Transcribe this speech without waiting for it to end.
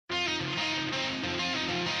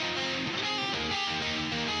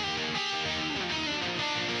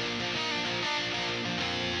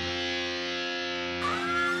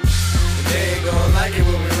like it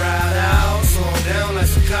when we ride out. Slow them down like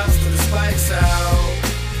some cops to the spikes out.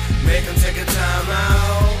 Make them take a time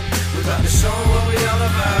out. We about to show them what we all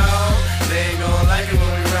about. They ain't gon' like it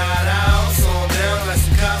when we ride out. Slow them down like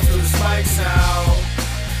some cops to the spikes out.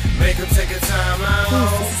 Make them take a time out.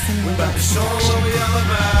 We about to show them what we all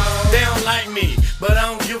about. They don't like me, but I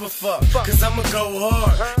don't give a fuck, cause I'ma go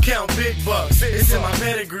hard, count big bucks. It's in my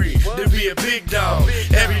pedigree to be a big dog.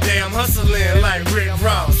 Every day I'm hustling like Rick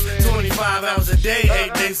Ross. 25 hours a day,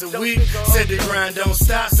 8 days a week. Said the grind don't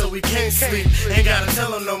stop, so we can't sleep. Ain't gotta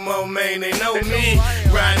tell them no more, man, they know me.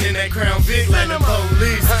 Riding in that Crown Vic like the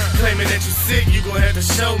police. Claiming that you sick, you gon' have to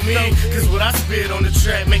show me. Cause what I spit on the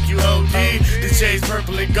track make you OD. The J's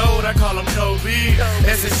purple and gold, I call them Kobe.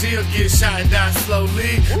 SSG'll get shot and die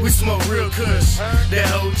slowly. We smoke real kush, that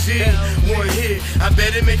OG. One hit, I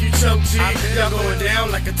bet it make you choke, G. Y'all going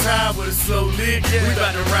down like a tide with a slow leak. We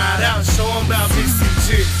about to ride out, show them about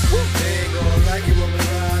BCG. They ain't gon' like it when we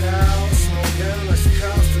ride out. Slow down like some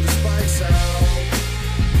cops to the spikes out.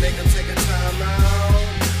 Make them take a time out.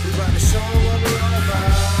 We about to show them what we all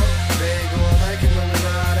about. They ain't gon' like it when we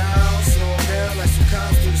ride out. Slow down like some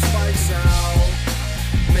cops to the spikes out.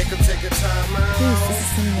 Make them take a time out.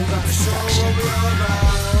 We about to show them what we all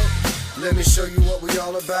about. Let me show you what we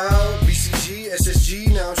all about. BCG,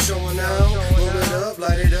 SSG, now I'm showing out. Roll it up,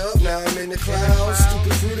 light it up, now I'm in the clouds.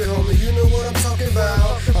 Stupid fruity, homie, you know what I'm talking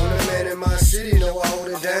about. I'm the man in my city, know I hold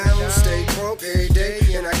it down. Stay crunk every day,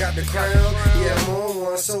 and I got the crown. Yeah, I'm on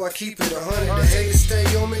one, so I keep it 100. The haters stay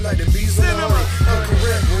on me like the bees on the honey. I'm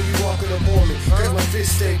correct when you walking up on me, cause my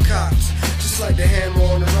fist stay cocked. Just like the hammer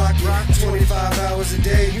on the rocket. 25 hours a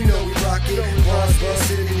day, you know we rock it. Bronze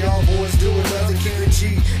busted, and y'all boys doing nothing, keep it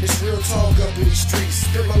G. It's real talk up in these streets.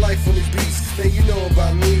 Spend my life on these beats, man, you know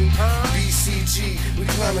about me. BCG, we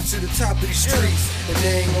climbing to the top of these streets. And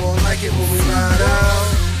they ain't gon' like it when we ride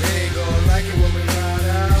out. They ain't gon' like it when we ride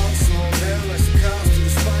out. Slow down like some cops to the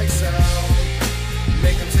spikes out.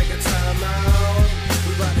 Make them take a time out.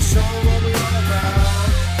 We about to show them what we all about.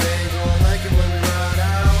 They ain't gon' like it when we ride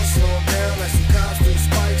out. Slow down like some cops to the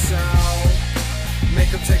spikes out. Make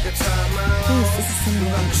them take a time out. We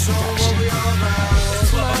about to show them what we all about.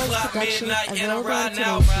 12 o'clock midnight and I'm riding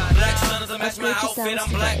out. Black sun is a match my outfit, I'm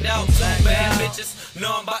blacked out. Two bad bitches,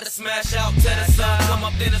 know I'm about to smash out. Tell the sun, come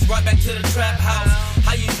up, then it's right back to the trap house.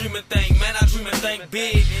 How you dreaming thing, man? I dream and think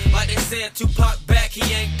big. Like they said, Tupac back, he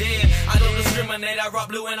ain't dead. I don't discriminate, I rock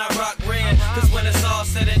blue and I rock red. Cause when it's all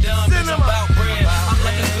said and done, bitch, I'm about bread. I'm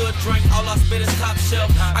like a good drink, all I spit is top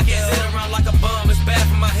shelf. I can't sit around like a bum, it's bad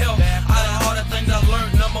for my health. Out of all the things I've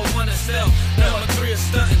learned, number 1 is self. Number 3 is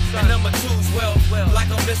stunting, and number 2 is wealth.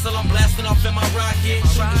 Like a missile, I'm blasting off in my rocket.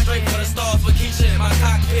 Shooting straight for the stars with Keisha in my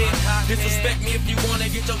cockpit. Disrespect me if you wanna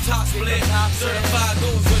get your top split. Certified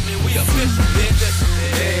goes with me, we official, bitch.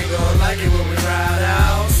 They ain't gon' like it when we ride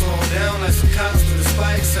out. Slow them down like some cops to the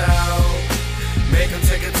spikes out. Make them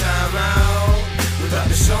take a time out. We about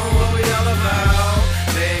to show them what we all about.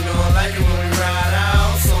 They ain't gon' like it when we ride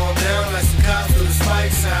out. Slow them down like some cops to the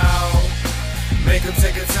spikes out. Make them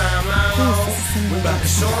take a time out. We about to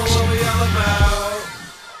show them what we all about.